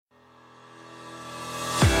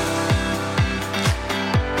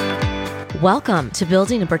Welcome to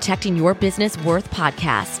Building and Protecting Your Business Worth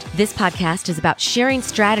podcast. This podcast is about sharing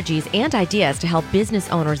strategies and ideas to help business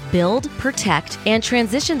owners build, protect, and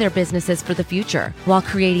transition their businesses for the future while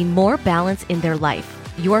creating more balance in their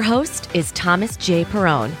life. Your host is Thomas J.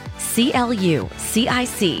 Perrone, CLU,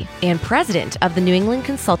 CIC, and president of the New England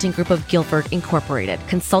Consulting Group of Guilford, Incorporated,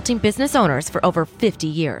 consulting business owners for over 50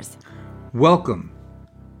 years. Welcome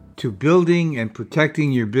to Building and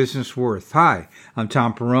Protecting Your Business Worth. Hi, I'm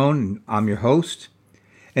Tom Perrone, and I'm your host.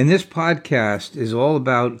 And this podcast is all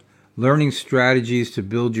about learning strategies to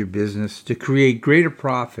build your business, to create greater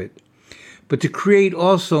profit, but to create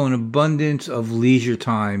also an abundance of leisure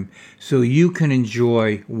time so you can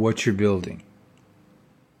enjoy what you're building.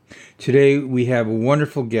 Today we have a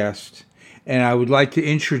wonderful guest, and I would like to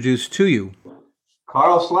introduce to you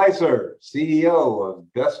Carl Slicer, CEO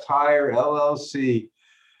of Best Hire LLC.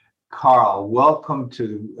 Carl, welcome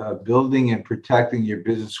to Building and Protecting Your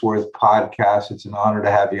Business Worth podcast. It's an honor to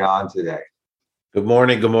have you on today. Good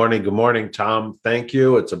morning, Tom. Thank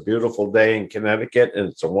you. It's a beautiful day in Connecticut, and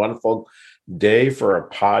it's a wonderful day for a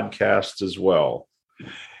podcast as well.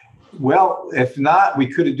 Well, if not, we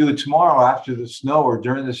could do it tomorrow after the snow or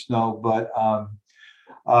during the snow, but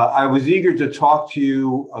I was eager to talk to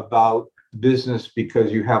you about business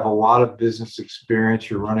because you have a lot of business experience.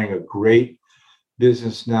 You're running a great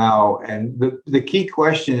business now. And the key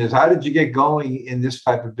question is, how did you get going in this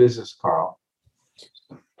type of business, Carl?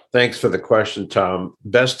 Thanks for the question, Tom.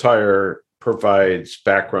 Best Hire provides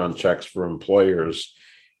background checks for employers,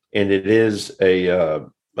 and it is a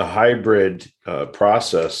hybrid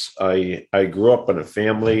process. I grew up in a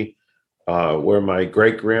family where my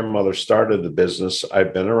great-grandmother started the business.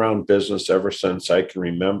 I've been around business ever since I can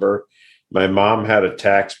remember. My mom had a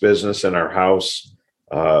tax business in our house,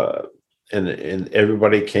 and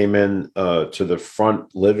everybody came in to the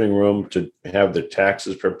front living room to have their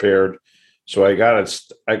taxes prepared. So I got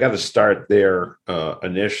to start there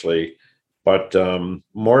initially, but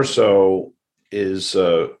more so is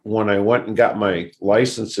when I went and got my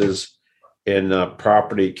licenses in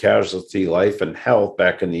property, casualty, life, and health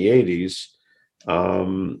back in the 80s.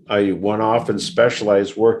 I went off and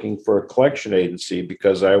specialized working for a collection agency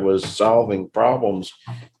because I was solving problems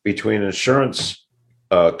between insurance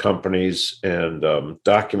companies and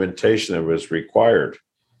documentation that was required.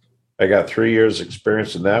 I got 3 years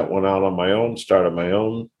experience in that, went out on my own, started my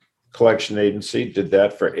own collection agency, did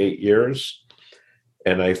that for 8 years.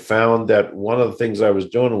 And I found that one of the things I was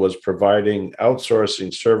doing was providing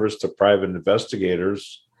outsourcing service to private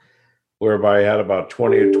investigators, whereby I had about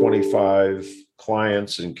 20 or 25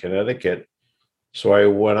 clients in Connecticut. So I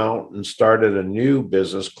went out and started a new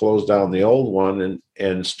business, closed down the old one,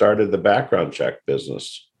 and started the background check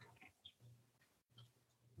business.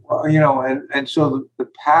 Well, and so the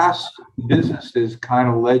past businesses kind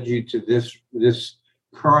of led you to this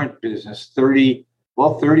current business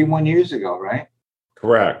 31 years ago, right?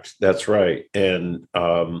 Correct. That's right. And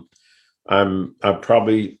I'm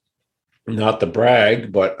probably not to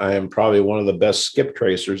brag, but I am probably one of the best skip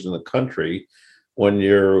tracers in the country. When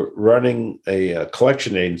you're running a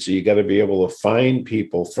collection agency, you got to be able to find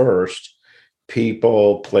people first,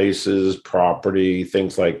 people, places, property,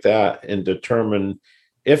 things like that, and determine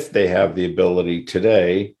if they have the ability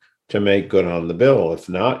today to make good on the bill. If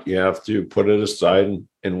not, you have to put it aside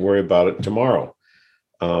and worry about it tomorrow.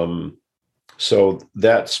 So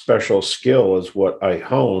that special skill is what I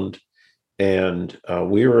honed, and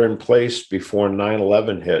we were in place before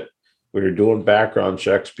 9/11 hit. We were doing background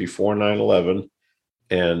checks before 9/11.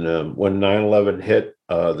 And when 9/11 hit,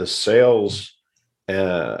 the sales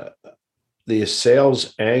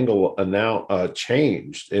angle now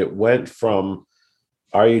changed. It went from,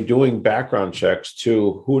 are you doing background checks,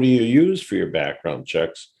 to who do you use for your background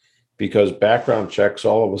checks? Because background checks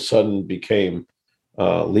all of a sudden became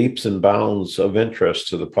leaps and bounds of interest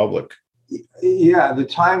to the public. Yeah, the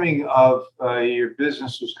timing of your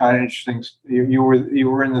business was kind of interesting. You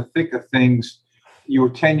were in the thick of things. You were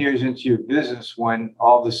 10 years into your business when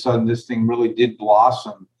all of a sudden this thing really did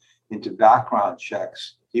blossom into background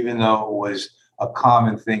checks, even though it was a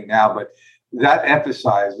common thing now. But that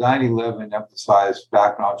 9/11 emphasized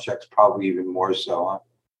background checks probably even more so, huh?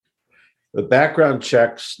 The background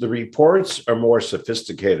checks, the reports are more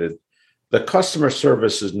sophisticated. The customer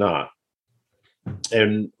service is not.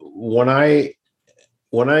 And when I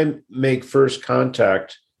make first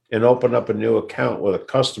contact and open up a new account with a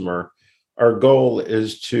customer, our goal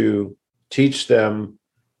is to teach them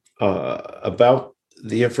about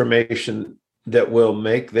the information that will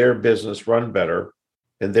make their business run better.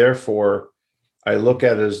 And therefore, I look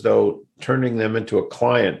at it as though turning them into a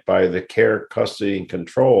client by the care, custody, and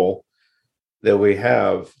control that we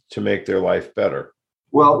have to make their life better?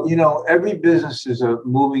 Well, every business is a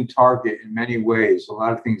moving target in many ways, a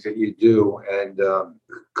lot of things that you do. And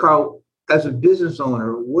Carl, as a business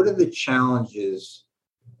owner, what are the challenges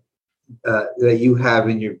that you have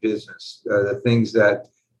in your business? The things that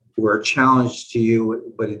were a challenge to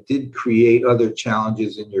you, but it did create other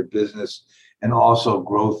challenges in your business and also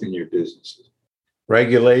growth in your businesses?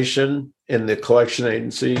 Regulation in the collection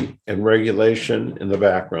agency and regulation in the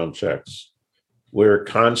background checks. We're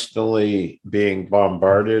constantly being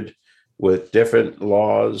bombarded with different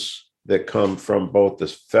laws that come from both the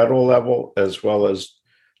federal level as well as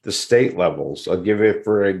the state levels. I'll give you,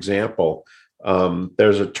 for example,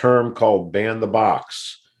 there's a term called ban the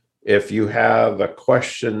box. If you have a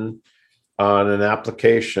question on an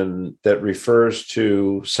application that refers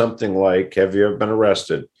to something like, have you ever been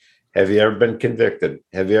arrested? Have you ever been convicted?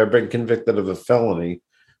 Have you ever been convicted of a felony?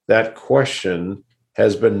 That question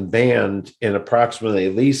has been banned in approximately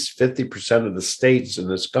at least 50% of the states in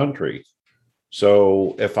this country.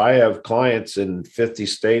 So if I have clients in 50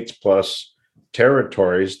 states plus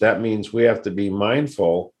territories, that means we have to be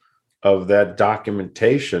mindful of that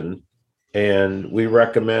documentation. And we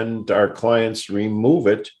recommend our clients remove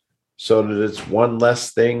it so that it's one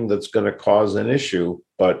less thing that's going to cause an issue.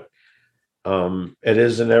 But it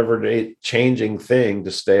is an ever-changing thing to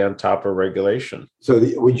stay on top of regulation. So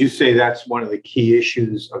would you say that's one of the key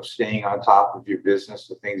issues of staying on top of your business,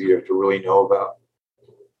 the things you have to really know about?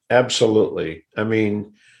 Absolutely. I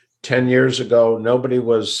mean, 10 years ago, nobody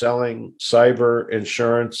was selling cyber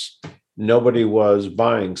insurance. Nobody was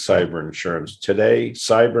buying cyber insurance. Today,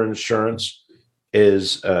 cyber insurance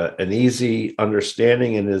is an easy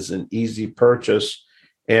understanding and is an easy purchase.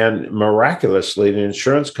 And miraculously, the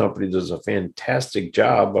insurance company does a fantastic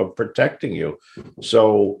job of protecting you.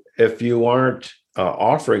 So if you aren't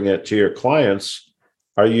offering it to your clients,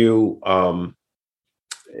 are you,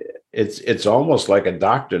 it's almost like a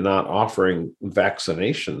doctor not offering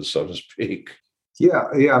vaccinations, so to speak. Yeah.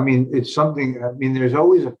 I mean, it's something, there's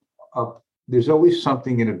always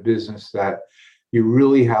something in a business that you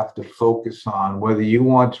really have to focus on, whether you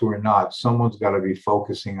want to or not. Someone's got to be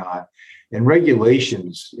focusing on. And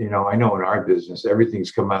regulations, I know in our business,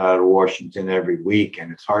 everything's coming out of Washington every week, and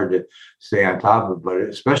it's hard to stay on top of it, but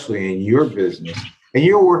especially in your business. And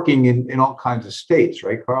you're working in all kinds of states,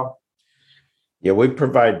 right, Carl? Yeah, we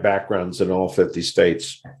provide backgrounds in all 50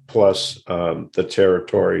 states, plus the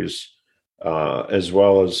territories, as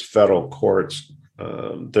well as federal courts.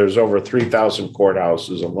 There's over 3,000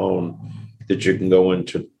 courthouses alone that you can go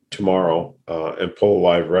into tomorrow and pull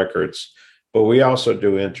live records. But we also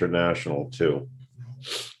do international too.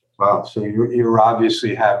 Wow. So you're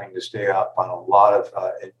obviously having to stay up on a lot of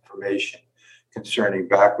information concerning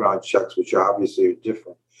background checks, which obviously are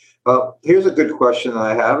different. Here's a good question that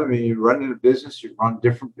I have. I mean, you run in a business, you run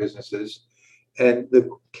different businesses. And the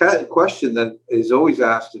question that is always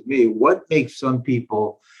asked of me, what makes some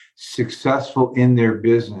people successful in their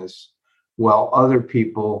business while other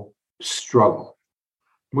people struggle?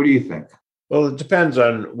 What do you think? Well, it depends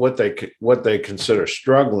on what they consider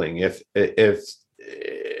struggling. If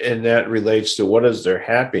and that relates to what is their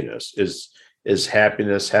happiness? Is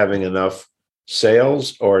happiness having enough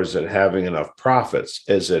sales, or is it having enough profits?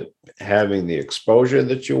 Is it having the exposure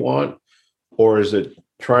that you want, or is it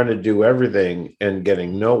trying to do everything and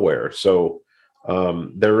getting nowhere? So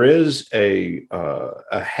there is a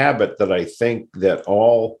habit that I think that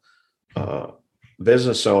all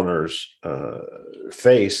business owners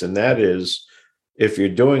face, and that is, if you're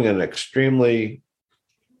doing an extremely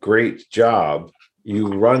great job, you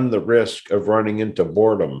run the risk of running into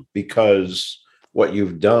boredom, because what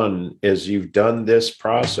you've done is you've done this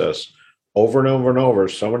process over and over and over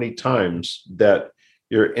so many times that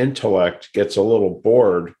your intellect gets a little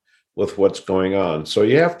bored with what's going on. So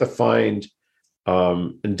you have to find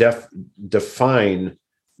and define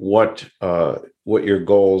what your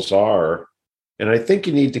goals are. And I think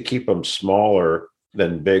you need to keep them smaller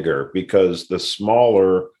than bigger, because the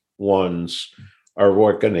smaller ones are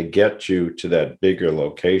what going to get you to that bigger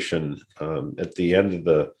location. At the end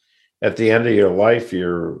of your life,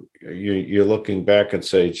 you're looking back and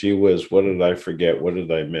say, gee whiz, what did I forget? What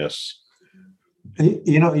did I miss?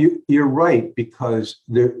 You're right, because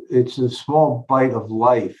it's a small bite of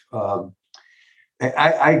life.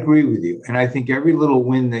 I agree with you. And I think every little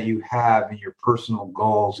win that you have in your personal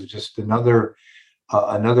goals is just another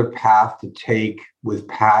path to take with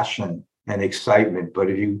passion and excitement. But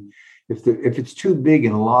if it's too big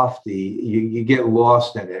and lofty, you get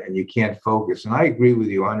lost in it and you can't focus. And I agree with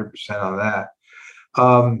you 100% on that.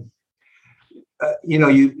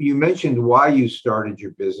 You mentioned why you started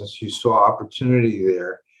your business. You saw opportunity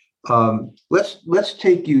there. Let's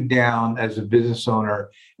take you down as a business owner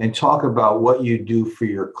and talk about what you do for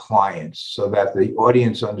your clients so that the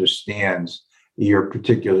audience understands your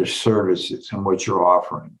particular services and what you're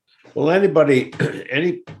offering. Well,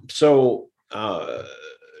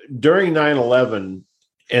 during 9/11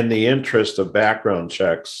 and the interest of background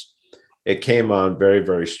checks, it came on very,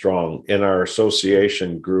 very strong, and our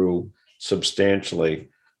association grew substantially.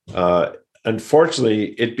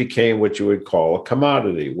 Unfortunately, it became what you would call a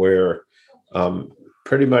commodity where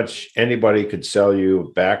pretty much anybody could sell you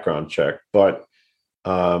a background check, but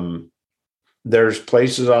there's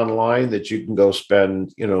places online that you can go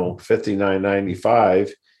spend,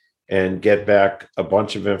 $59.95 and get back a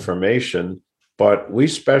bunch of information. But we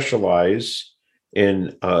specialize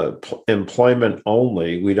in employment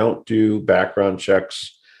only. We don't do background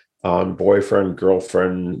checks on boyfriend,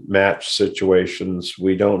 girlfriend match situations.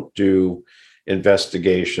 We don't do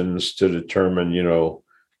investigations to determine,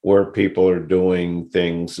 where people are doing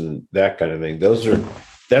things and that kind of thing.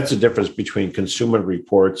 That's the difference between consumer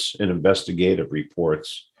reports and investigative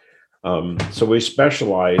reports. So we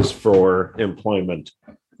specialize for employment.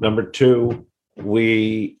 Number two,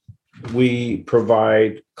 we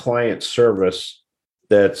provide client service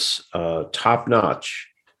that's top notch,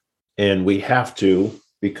 and we have to,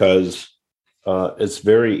 because it's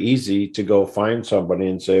very easy to go find somebody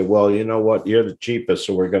and say, well, you know what, you're the cheapest,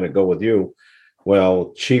 so we're going to go with you.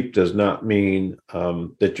 Well, cheap does not mean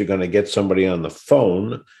that you're going to get somebody on the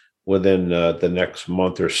phone within the next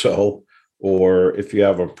month or so. Or if you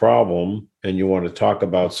have a problem and you want to talk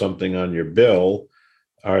about something on your bill,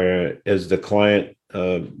 is the client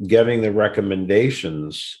getting the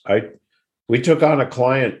recommendations? We took on a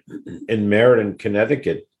client in Meriden,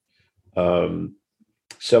 Connecticut,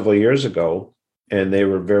 several years ago, and they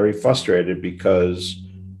were very frustrated because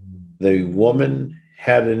the woman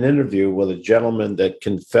had an interview with a gentleman that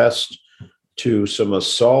confessed to some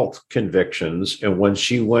assault convictions. And when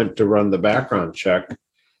she went to run the background check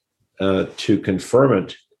to confirm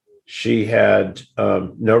it, she had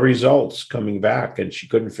no results coming back, and she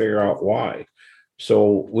couldn't figure out why.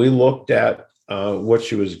 So we looked at what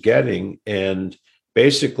she was getting, and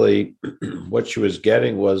basically what she was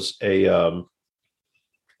getting was a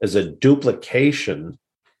duplication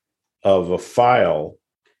of a file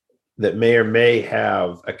that may or may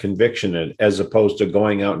have a conviction in it, as opposed to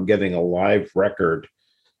going out and getting a live record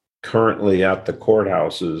currently at the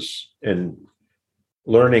courthouses and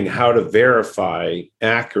learning how to verify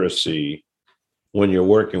accuracy when you're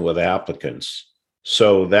working with applicants.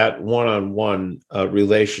 So that one-on-one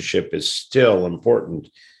relationship is still important,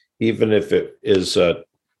 even if it is a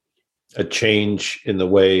change in the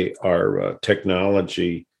way our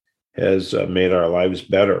technology has made our lives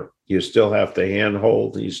better. You still have to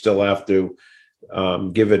handhold, you still have to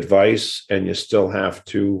give advice, and you still have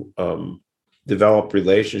to develop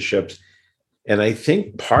relationships. And I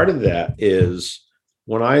think part of that is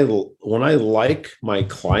when I like my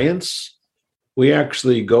clients, we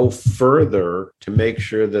actually go further to make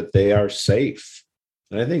sure that they are safe.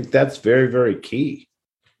 And I think that's very, very key.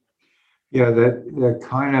 Yeah, that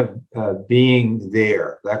kind of being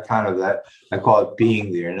there, that I call it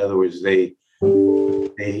being there. In other words, they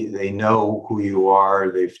know who you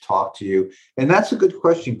are, they've talked to you. And that's a good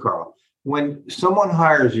question, Carl. When someone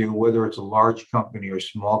hires you, whether it's a large company or a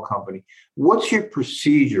small company, what's your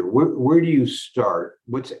procedure? Where do you start?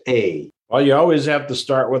 What's A? Well, you always have to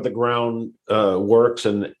start with the ground works,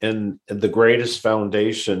 and the greatest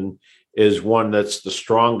foundation is one that's the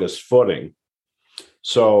strongest footing.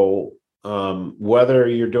 So whether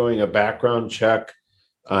you're doing a background check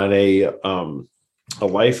on a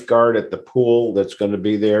lifeguard at the pool that's going to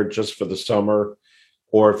be there just for the summer,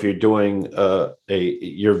 or if you're doing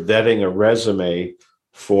you're vetting a resume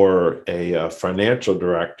for a financial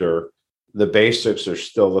director, the basics are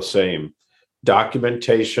still the same.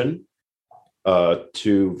 Documentation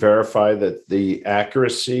to verify that the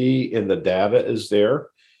accuracy in the data is there.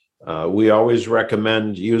 We always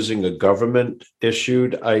recommend using a government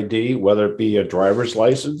issued ID, whether it be a driver's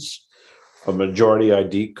license, a majority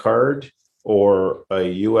ID card, or a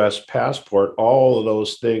U.S. passport. All of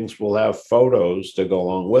those things will have photos to go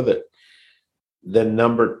along with it. Then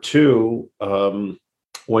number two,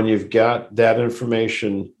 when you've got that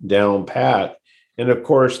information down pat, and of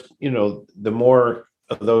course, the more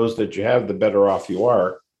of those that you have, the better off you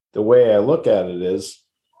are. The way I look at it is,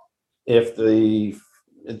 if the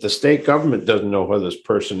state government doesn't know who this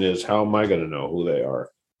person is, how am I going to know who they are?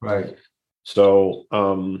 Right. So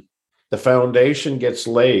the foundation gets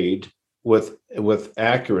laid with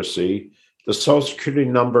accuracy. The Social Security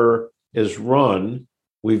number is run.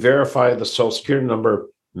 We verify the Social Security number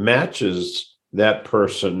matches that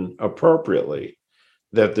person appropriately,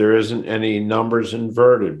 that there isn't any numbers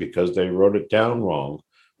inverted because they wrote it down wrong.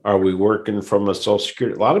 Are we working from a Social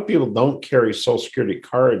Security? A lot of people don't carry Social Security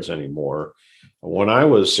cards anymore. When I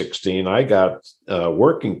was 16, I got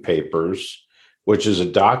working papers, which is a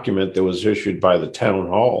document that was issued by the town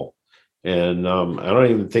hall. And I don't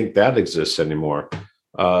even think that exists anymore.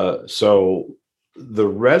 So the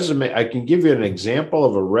resume, I can give you an example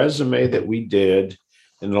of a resume that we did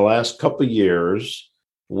in the last couple of years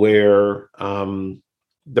where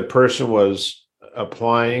the person was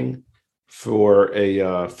applying for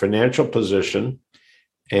a financial position,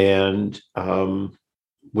 and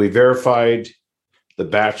we verified the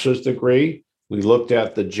bachelor's degree. We looked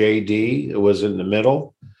at the JD, it was in the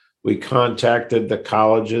middle. We contacted the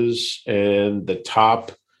colleges, and the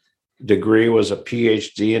top degree was a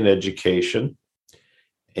PhD in education.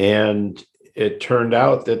 And it turned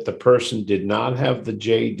out that the person did not have the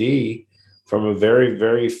JD from a very,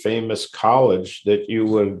 very famous college that you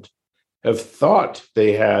would have thought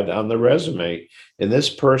they had on the resume. And this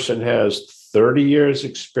person has 30 years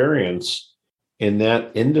experience in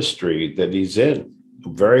that industry that he's in,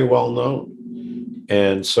 very well known.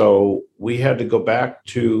 And so we had to go back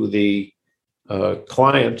to the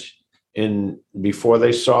client before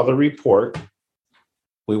they saw the report.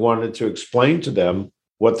 We wanted to explain to them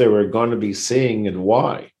what they were going to be seeing and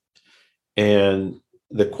why. And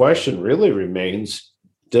the question really remains,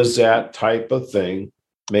 does that type of thing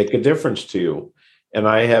make a difference to you? And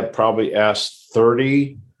I have probably asked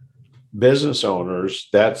 30 business owners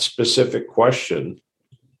that specific question.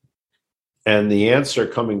 And the answer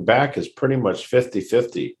coming back is pretty much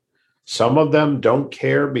 50-50. Some of them don't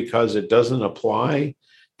care because it doesn't apply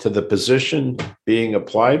to the position being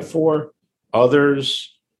applied for.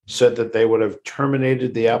 Others said that they would have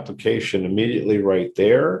terminated the application immediately right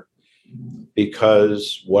there,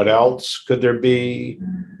 because what else could there be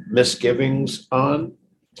misgivings on?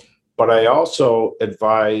 But I also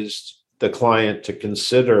advised the client to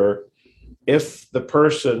consider if the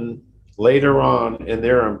person later on in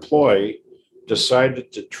their employ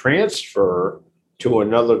decided to transfer to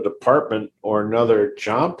another department or another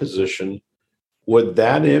job position, would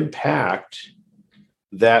that impact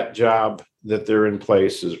that job that they're in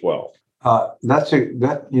place as well? That's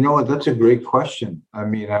a great question. I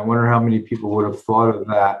mean, I wonder how many people would have thought of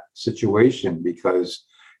that situation, because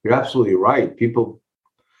you're absolutely right. People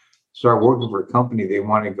start working for a company, they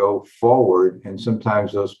want to go forward, and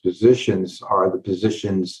sometimes those positions are the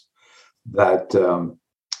positions that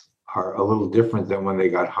are a little different than when they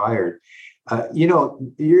got hired.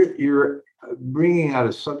 You're bringing out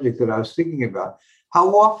a subject that I was thinking about.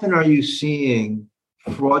 How often are you seeing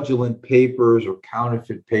fraudulent papers or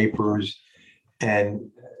counterfeit papers, and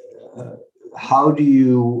how do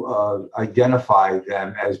you identify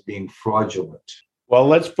them as being fraudulent? Well,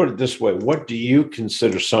 let's put it this way. What do you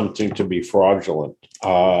consider something to be fraudulent?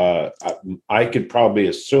 I could probably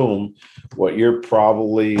assume what you're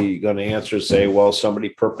probably going to answer, say, well, somebody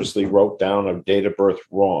purposely wrote down a date of birth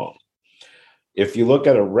wrong. If you look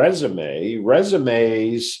at a resume,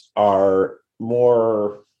 resumes are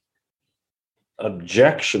more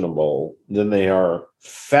objectionable than they are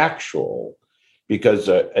factual, because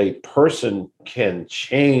a person can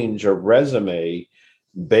change a resume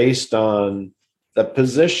based on the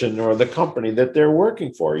position or the company that they're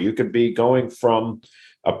working for. You could be going from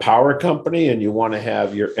a power company and you want to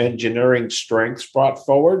have your engineering strengths brought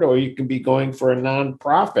forward, or you can be going for a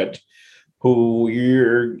nonprofit who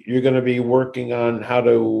you're going to be working on how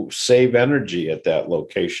to save energy at that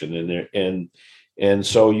location. And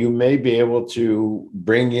so you may be able to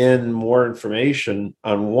bring in more information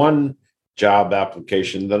on one job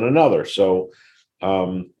application than another. So,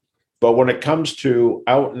 but when it comes to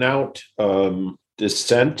out and out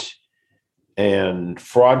dissent and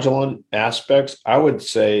fraudulent aspects, I would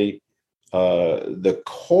say the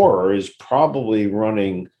core is probably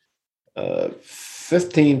running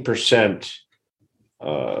 15%.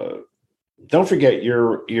 Don't forget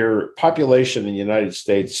your population in the United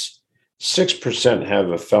States, 6% have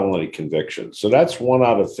a felony conviction. So that's 1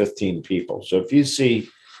 out of 15 people. So if you see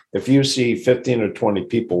 15 or 20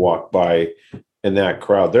 people walk by in that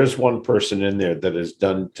crowd, there's one person in there that has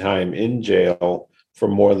done time in jail for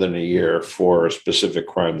more than a year for a specific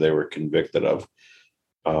crime they were convicted of.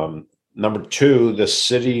 Number two, the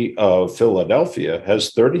city of Philadelphia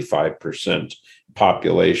has 35%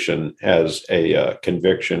 population has a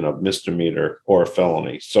conviction of misdemeanor or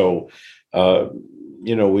felony. So,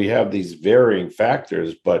 we have these varying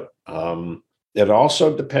factors, but it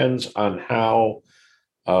also depends on how,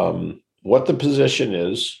 what the position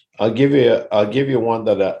is. I'll give you one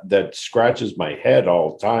that scratches my head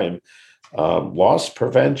all the time. loss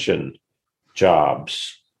prevention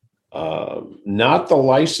jobs, not the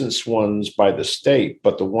licensed ones by the state,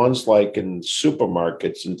 but the ones like in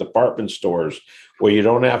supermarkets and department stores where you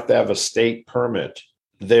don't have to have a state permit.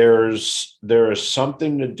 There is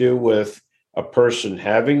something to do with a person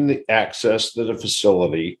having the access to the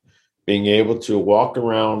facility, being able to walk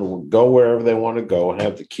around, go wherever they want to go, and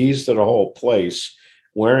have the keys to the whole place,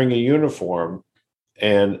 wearing a uniform.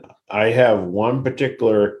 And I have one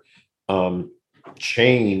particular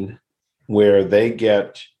chain where they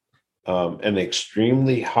get an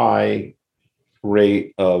extremely high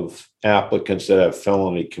rate of applicants that have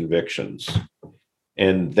felony convictions.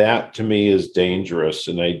 And that to me is dangerous.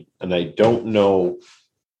 And I don't know,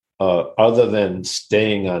 other than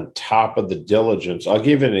staying on top of the diligence. I'll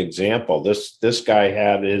give you an example. This guy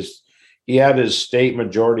had his state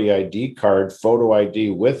majority ID card, photo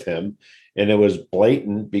ID with him, and it was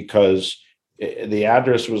blatant because the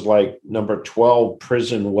address was like number 12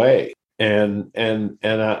 Prison Way. And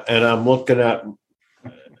I'm looking at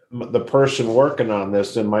the person working on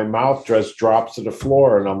this, and my mouth just drops to the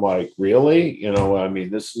floor, and I'm like, really? I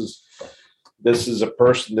mean, this is a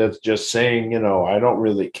person that's just saying, I don't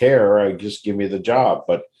really care. I just give me the job.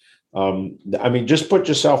 But I mean, just put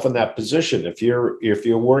yourself in that position. If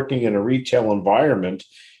you're working in a retail environment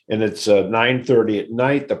and it's 9:30 at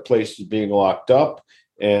night, the place is being locked up,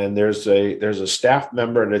 and there's a staff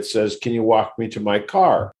member and it says, "Can you walk me to my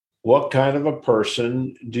car?" What kind of a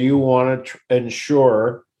person do you want to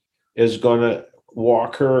ensure is going to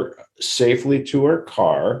walk her safely to her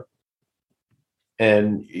car?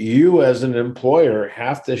 And you as an employer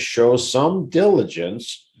have to show some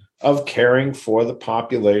diligence of caring for the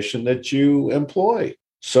population that you employ.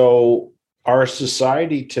 So our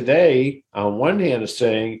society today, on one hand, is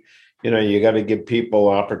saying, you got to give people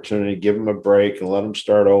opportunity, give them a break and let them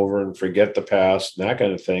start over and forget the past and that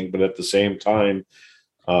kind of thing. But at the same time,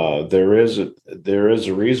 there is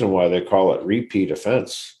a reason why they call it repeat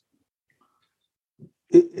offense.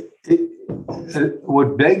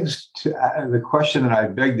 What begs to the question that I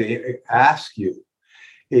beg to ask you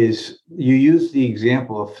is, you use the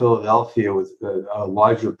example of Philadelphia with a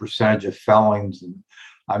larger percentage of felons. And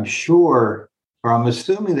I'm sure, or I'm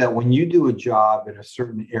assuming that when you do a job in a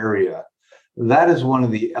certain area, that is one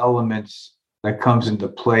of the elements that comes into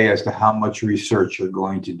play as to how much research you're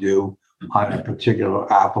going to do on a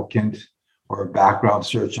particular applicant or a background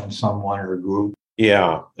search on someone or a group.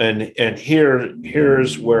 Yeah, and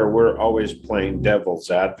here's where we're always playing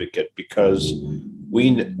devil's advocate, because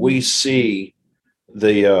we see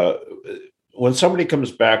when somebody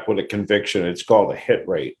comes back with a conviction, it's called a hit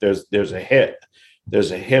rate. There's a hit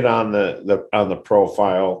on the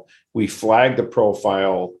profile. We flag the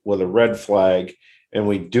profile with a red flag, and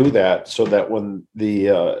we do that so that when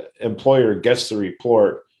the employer gets the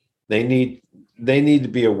report, they need to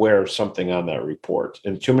be aware of something on that report.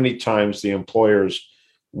 And too many times the employers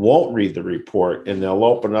won't read the report, and they'll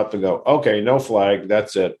open up and go, "Okay, no flag,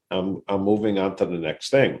 that's it. I'm moving on to the next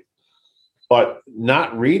thing." But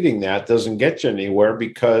not reading that doesn't get you anywhere,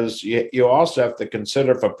 because you also have to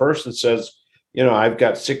consider, if a person says, I've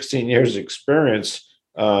got 16 years experience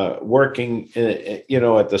working,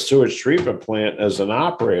 at the sewage treatment plant as an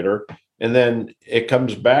operator, and then it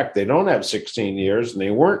comes back, they don't have 16 years and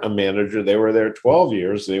they weren't a manager, they were there 12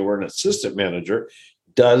 years, they were an assistant manager.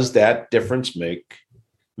 Does that difference make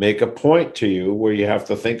a point to you where you have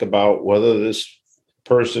to think about whether this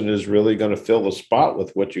person is really going to fill the spot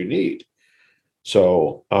with what you need?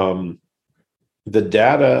 So the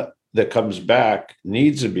data that comes back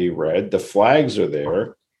needs to be read. The flags are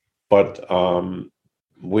there, but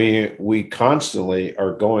we constantly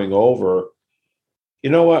are going over. You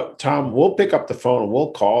know what, Tom, we'll pick up the phone and we'll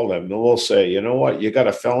call them and we'll say, you know what, you got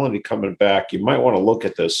a felony coming back. You might want to look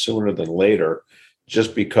at this sooner than later,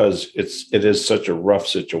 just because it is such a rough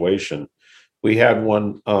situation. We had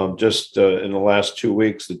one just in the last 2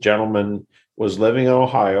 weeks. The gentleman was living in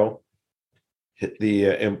Ohio. The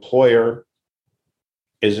employer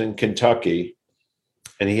is in Kentucky,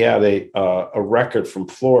 and he had a record from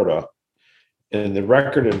Florida. And the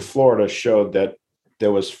record in Florida showed that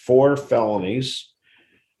there was 4 felonies.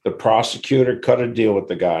 The prosecutor cut a deal with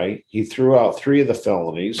the guy. He threw out 3 of the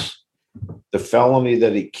felonies. The felony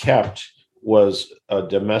that he kept was a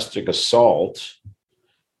domestic assault,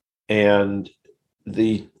 and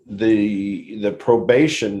the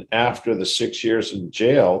probation after the 6 years in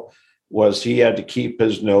jail was he had to keep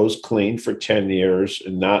his nose clean for 10 years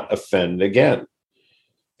and not offend again.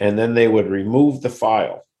 And then they would remove the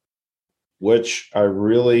file, which I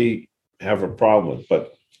really have a problem with,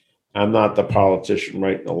 but I'm not the politician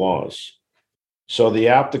writing the laws. So the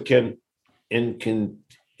applicant in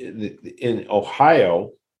in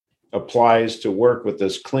Ohio applies to work with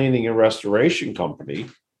this cleaning and restoration company.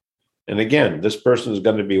 And again, this person is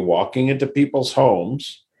going to be walking into people's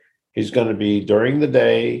homes. He's going to be during the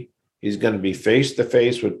day. He's going to be face to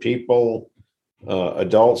face with people,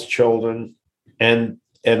 adults, children. And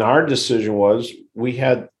our decision was we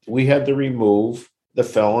had to remove the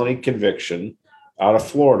felony conviction out of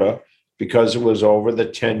Florida because it was over the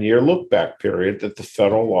 10-year look back period that the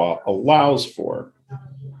federal law allows for.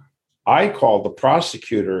 I called the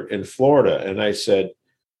prosecutor in Florida and I said,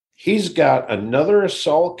 he's got another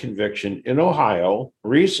assault conviction in Ohio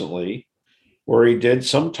recently where he did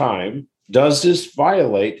some time. Does this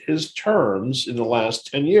violate his terms in the last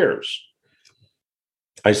 10 years?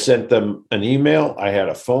 I sent them an email. I had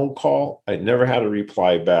a phone call. I never had a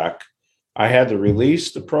reply back. I had to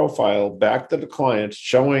release the profile back to the client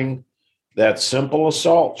showing that simple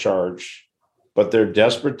assault charge, but they're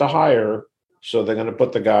desperate to hire. So they're going to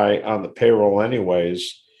put the guy on the payroll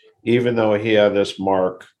anyways, even though he had this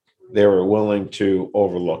mark, they were willing to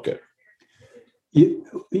overlook it.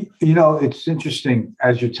 It's interesting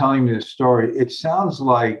as you're telling me this story. It sounds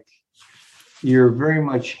like you're very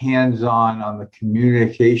much hands-on on the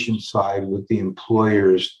communication side with the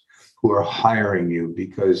employers who are hiring you,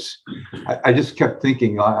 because I just kept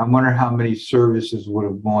thinking, I wonder how many services would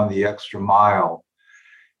have gone the extra mile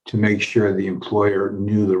to make sure the employer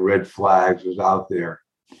knew the red flags was out there.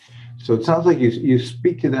 So it sounds like you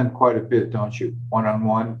speak to them quite a bit, don't you?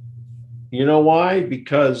 One-on-one? You know why?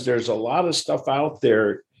 Because there's a lot of stuff out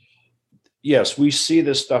there. Yes, we see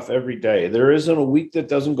this stuff every day. There isn't a week that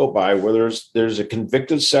doesn't go by where there's a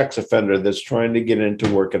convicted sex offender that's trying to get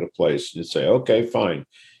into work at a place. You say, okay, fine.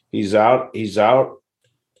 He's out.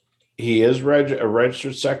 He is a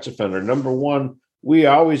registered sex offender. Number one, we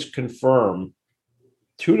always confirm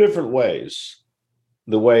two different ways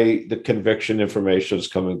the way the conviction information is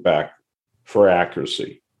coming back for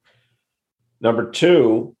accuracy. Number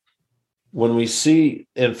two, when we see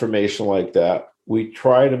information like that, we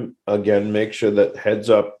try to, again, make sure that heads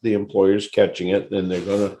up the employer's catching it and they're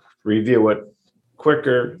going to review it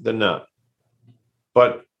quicker than not.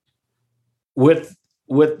 But with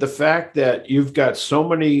the fact that you've got so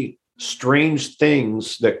many strange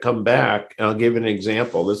things that come back, and I'll give you an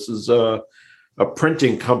example. This is a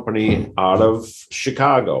printing company out of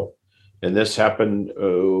Chicago, and this happened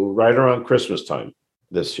right around Christmas time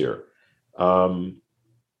this year.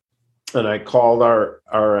 And I called our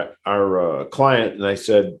client and I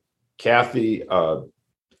said, Kathy, I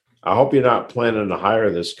hope you're not planning to hire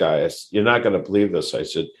this guy. You're not going to believe this. I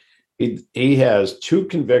said, he has 2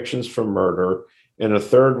 convictions for murder and a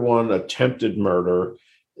third one attempted murder.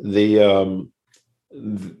 The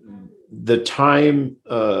time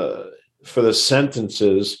for the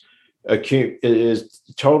sentences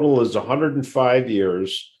total is 105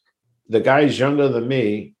 years. The guy's younger than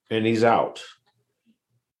me and he's out.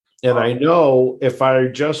 And I know if I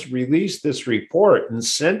just released this report and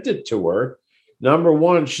sent it to her, number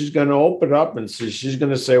one, she's going to open up and she's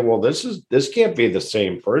going to say, well, this can't be the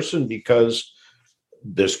same person because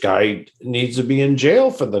this guy needs to be in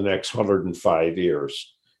jail for the next 105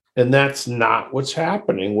 years. And that's not what's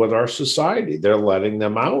happening with our society. They're letting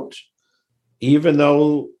them out, even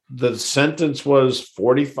though the sentence was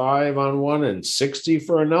 45 on one and 60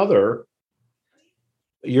 for another.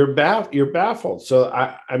 You're baffled. So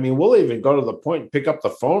I mean, we'll even go to the point and pick up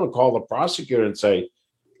the phone and call the prosecutor and say,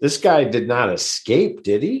 this guy did not escape,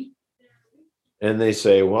 did he? And they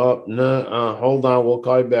say, well, no, hold on, we'll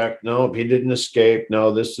call you back. No, he didn't escape.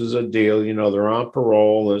 No, this is a deal. They're on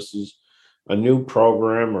parole. This is a new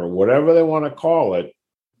program or whatever they want to call it.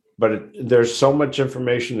 But there's so much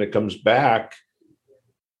information that comes back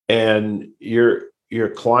and your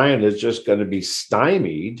client is just going to be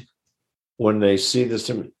stymied when they see this.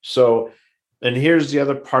 So, and here's the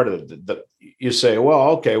other part of it. You say, well,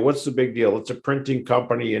 okay, what's the big deal? It's a printing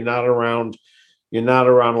company. You're not around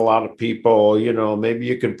a lot of people. Maybe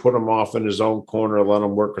you can put him off in his own corner, let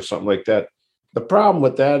him work or something like that. The problem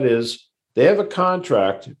with that is they have a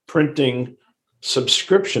contract printing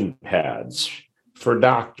subscription pads for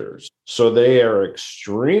doctors. So they are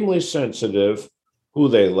extremely sensitive who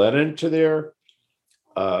they let into their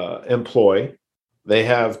employ. They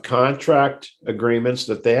have contract agreements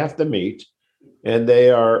that they have to meet, and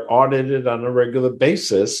they are audited on a regular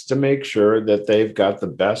basis to make sure that they've got the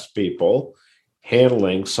best people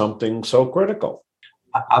handling something so critical.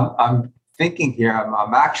 I'm thinking here,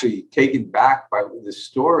 I'm actually taken back by the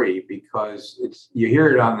story because you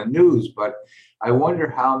hear it on the news, but I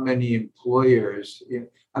wonder how many employers,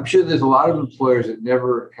 I'm sure there's a lot of employers that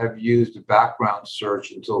never have used a background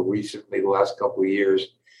search until recently, the last couple of years.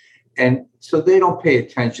 And so they don't pay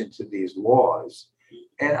attention to these laws.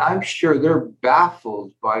 And I'm sure they're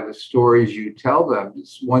baffled by the stories you tell them.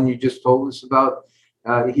 It's one you just told us about.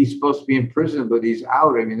 He's supposed to be in prison, but he's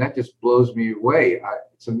out. I mean, that just blows me away.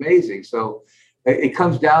 It's amazing. So it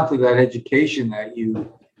comes down to that education that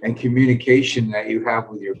you and communication that you have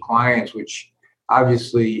with your clients, which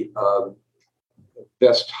obviously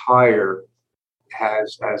Best Hire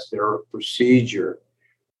has as their procedure.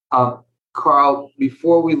 Carl,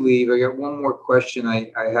 before we leave, I got one more question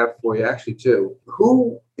I have for you, actually two.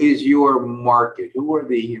 Who is your market? Who are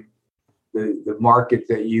the market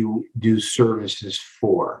that you do services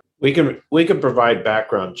for? We can provide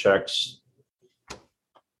background checks,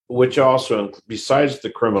 which also, besides the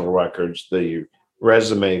criminal records, the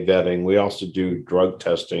resume vetting, we also do drug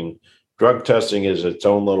testing. Drug testing is its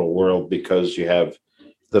own little world because you have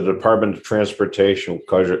the Department of Transportation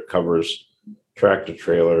covers tractor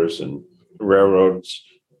trailers and railroads,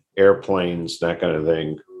 airplanes, that kind of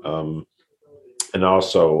thing, and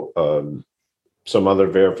also some other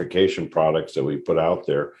verification products that we put out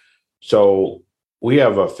there. So we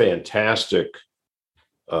have a fantastic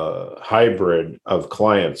hybrid of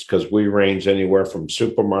clients because we range anywhere from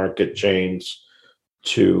supermarket chains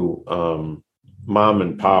to mom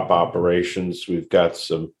and pop operations. We've got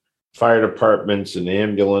some fire departments and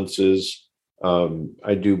ambulances.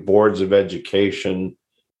 I do boards of education,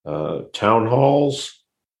 town halls.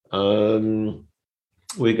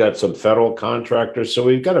 We got some federal contractors, so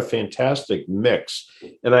we've got a fantastic mix.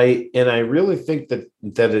 And I really think that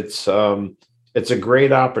it's a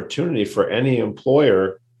great opportunity for any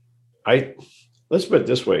employer. Let's put it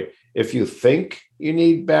this way: if you think you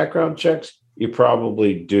need background checks, you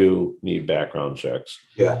probably do need background checks.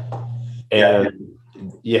 Yeah, and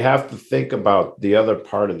you have to think about the other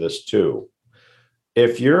part of this too.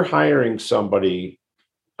 If you're hiring somebody,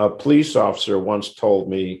 a police officer once told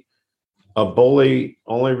me, a bully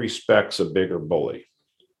only respects a bigger bully.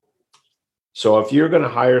 So if you're going to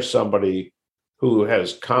hire somebody who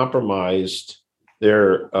has compromised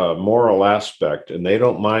their moral aspect and they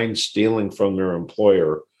don't mind stealing from their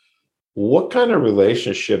employer, what kind of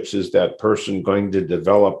relationships is that person going to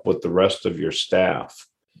develop with the rest of your staff?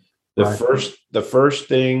 The first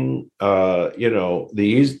thing,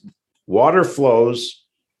 water flows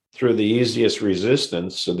through the easiest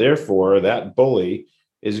resistance. So therefore, that bully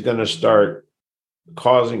is going to start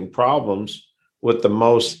causing problems with the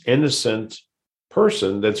most innocent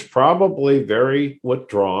person that's probably very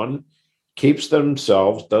withdrawn, keeps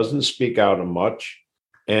themselves, doesn't speak out much.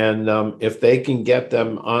 And if they can get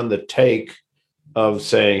them on the take of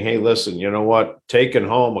saying, hey, listen, you know what, taking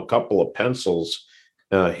home a couple of pencils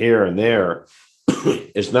here and there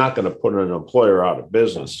is not going to put an employer out of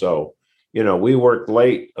business. So, we worked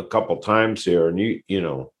late a couple times here, and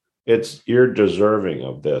you're deserving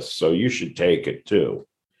of this, so you should take it too.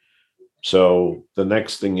 So the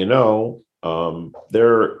next thing you know,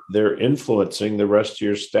 they're influencing the rest of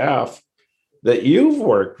your staff that you've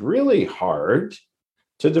worked really hard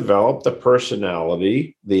to develop the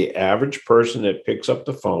personality. The average person that picks up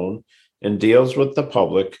the phone and deals with the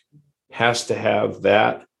public has to have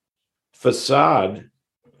that facade,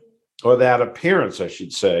 or that appearance, I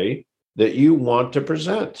should say, that you want to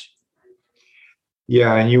present.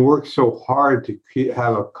 Yeah, and you work so hard to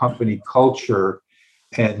have a company culture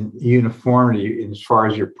and uniformity as far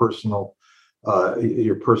as your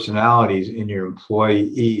personalities in your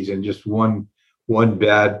employees, and just one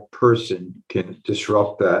bad person can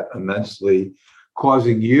disrupt that immensely,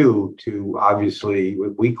 causing you to, obviously,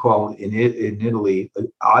 what we call in Italy,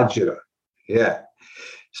 agita. Yeah.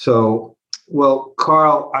 So, well,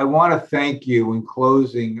 Carl, I want to thank you in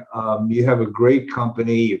closing. You have a great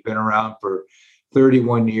company. You've been around for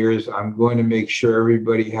 31 years. I'm going to make sure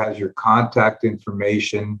everybody has your contact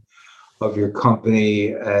information of your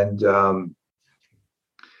company. And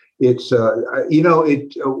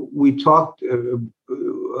we talked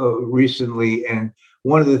recently, and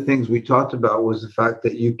one of the things we talked about was the fact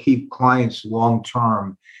that you keep clients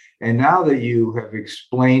long-term. And now that you have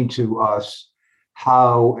explained to us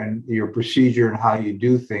how and your procedure and how you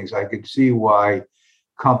do things, I could see why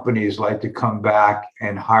companies like to come back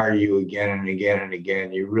and hire you again and again and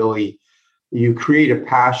again. You create a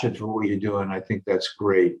passion for what you're doing. I think that's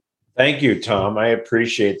great. Thank you, Tom. I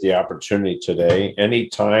appreciate the opportunity today.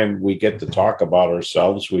 Anytime we get to talk about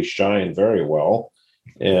ourselves, we shine very well.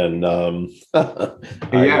 And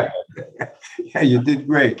yeah, you did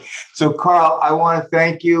great. So, Carl, I want to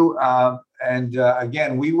thank you.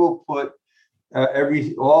 Again, we will put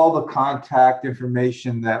all the contact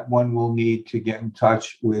information that one will need to get in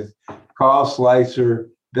touch with Carl Slicer,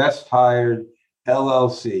 Best Hired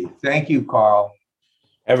LLC. Thank you, Carl.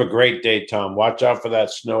 Have a great day, Tom. Watch out for that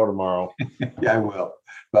snow tomorrow. Yeah, I will.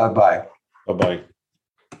 Bye-bye. Bye-bye.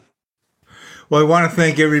 Well, I want to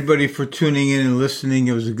thank everybody for tuning in and listening.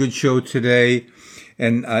 It was a good show today.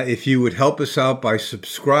 And if you would help us out by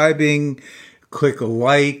subscribing, click a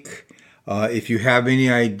like. If you have any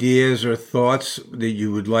ideas or thoughts that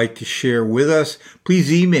you would like to share with us, please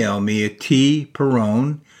email me at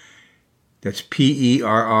tperrone, that's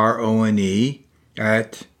Perrone,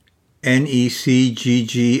 at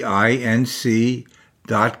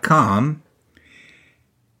necgginc.com.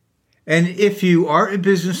 And if you are a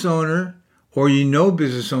business owner or you know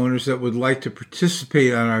business owners that would like to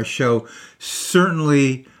participate on our show,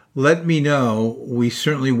 certainly let me know. We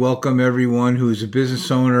certainly welcome everyone who is a business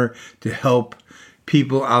owner to help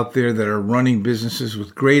people out there that are running businesses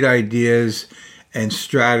with great ideas and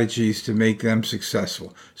strategies to make them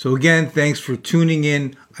successful. So again, thanks for tuning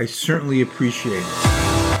in. I certainly appreciate it.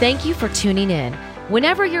 Thank you for tuning in.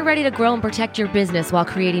 Whenever you're ready to grow and protect your business while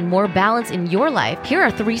creating more balance in your life, here are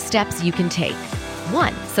 3 steps you can take.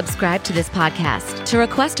 1. Subscribe to this podcast. To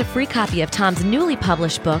request a free copy of Tom's newly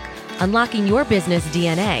published book, Unlocking Your Business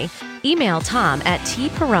DNA, email Tom at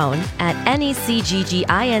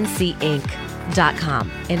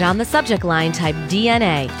tperrone@necgginc.com. And on the subject line, type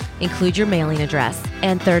DNA. Include your mailing address.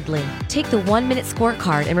 And thirdly, take the 1-minute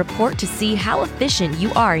scorecard and report to see how efficient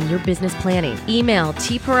you are in your business planning. Email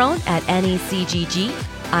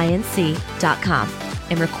tperrone@necgginc.com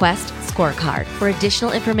and request scorecard. For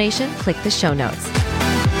additional information, click the show notes.